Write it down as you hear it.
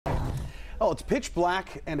Oh, it's pitch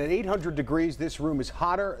black, and at 800 degrees, this room is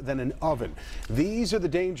hotter than an oven. These are the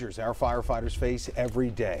dangers our firefighters face every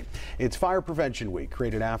day. It's Fire Prevention Week,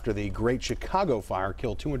 created after the Great Chicago Fire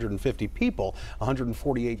killed 250 people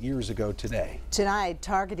 148 years ago today. Tonight,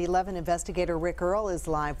 Target 11 investigator Rick Earle is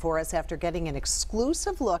live for us after getting an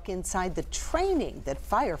exclusive look inside the training that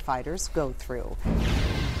firefighters go through.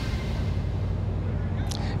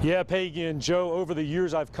 Yeah, Peggy and Joe, over the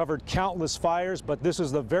years I've covered countless fires, but this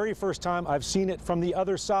is the very first time I've seen it from the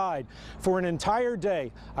other side. For an entire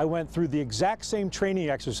day, I went through the exact same training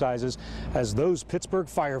exercises as those Pittsburgh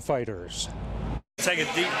firefighters. Take a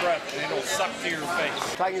deep breath and it'll suck to your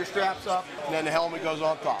face. Tighten your straps up and then the helmet goes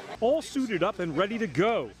on top. All suited up and ready to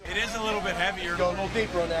go. It is a little bit heavier. Go a little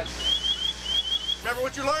deeper on that. Remember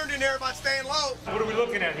what you learned in there about staying low. What are we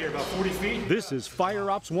looking at here, about 40 feet? This is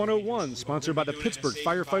Fire Ops 101, sponsored by the Pittsburgh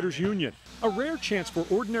Firefighters Union. A rare chance for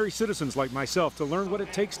ordinary citizens like myself to learn what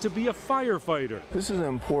it takes to be a firefighter. This is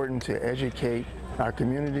important to educate our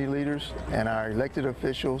community leaders and our elected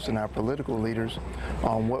officials and our political leaders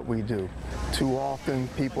on what we do. Too often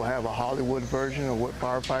people have a Hollywood version of what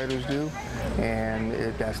firefighters do, and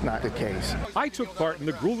that's not the case. I took part in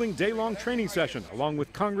the grueling day-long training session along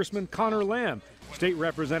with Congressman Connor Lamb, State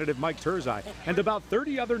Representative Mike Turzai, and about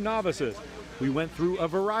 30 other novices. We went through a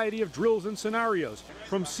variety of drills and scenarios,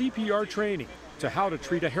 from CPR training to how to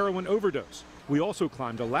treat a heroin overdose. We also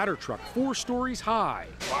climbed a ladder truck 4 stories high.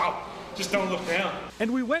 Wow, just don't look down.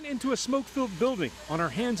 And we went into a smoke-filled building on our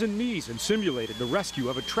hands and knees and simulated the rescue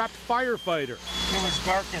of a trapped firefighter. It was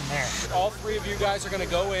dark in there. All 3 of you guys are going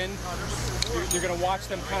to go in. You're going to watch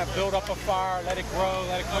them kind of build up a fire, let it grow,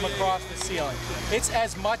 let it come across the ceiling. It's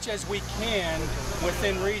as much as we can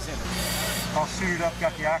within reason. All suited up,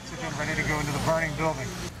 got the oxygen ready to go into the burning building.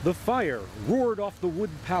 The fire roared off the wood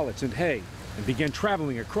pallets and hay and began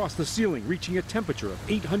traveling across the ceiling, reaching a temperature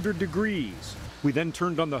of 800 degrees. We then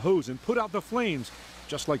turned on the hose and put out the flames,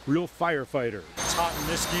 just like real firefighters. It's hot in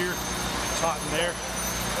this gear, it's hot in there.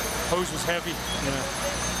 Hose was heavy,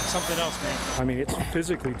 something else, man. I mean, it's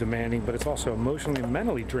physically demanding, but it's also emotionally and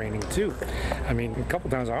mentally draining, too. I mean, a couple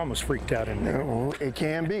times I almost freaked out in there. No, it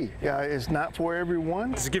can be. It's not for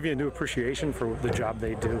everyone. Does it give you a new appreciation for the job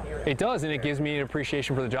they do? It does, and it gives me an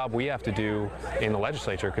appreciation for the job we have to do in the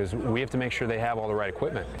legislature, because we have to make sure they have all the right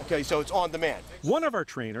equipment. Okay, so it's on demand. One of our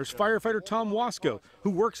trainers, firefighter Tom Wasco, who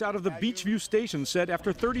works out of the Beachview station, said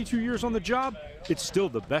after 32 years on the job, it's still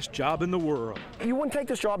the best job in the world. You wouldn't take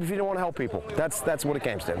this job if you didn't want to help people. That's what it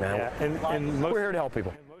came to, man. Yeah, and we're here to help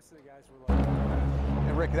people.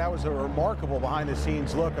 And Rick, that was a remarkable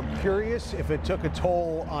behind-the-scenes look. I'm curious if it took a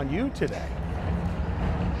toll on you today.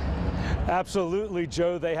 Absolutely,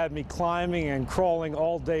 Joe. They had me climbing and crawling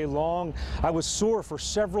all day long. I was sore for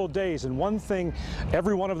several days, and one thing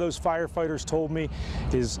every one of those firefighters told me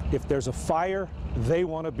is if there's a fire, they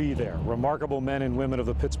want to be there. Remarkable men and women of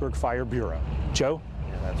the Pittsburgh Fire Bureau. Joe?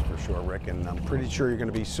 Yeah, that's for sure, Rick, and I'm pretty sure you're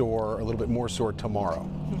going to be sore, a little bit more sore tomorrow.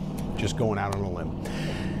 Just going out on a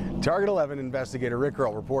limb. Target 11 investigator Rick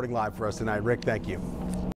Earle reporting live for us tonight. Rick, thank you.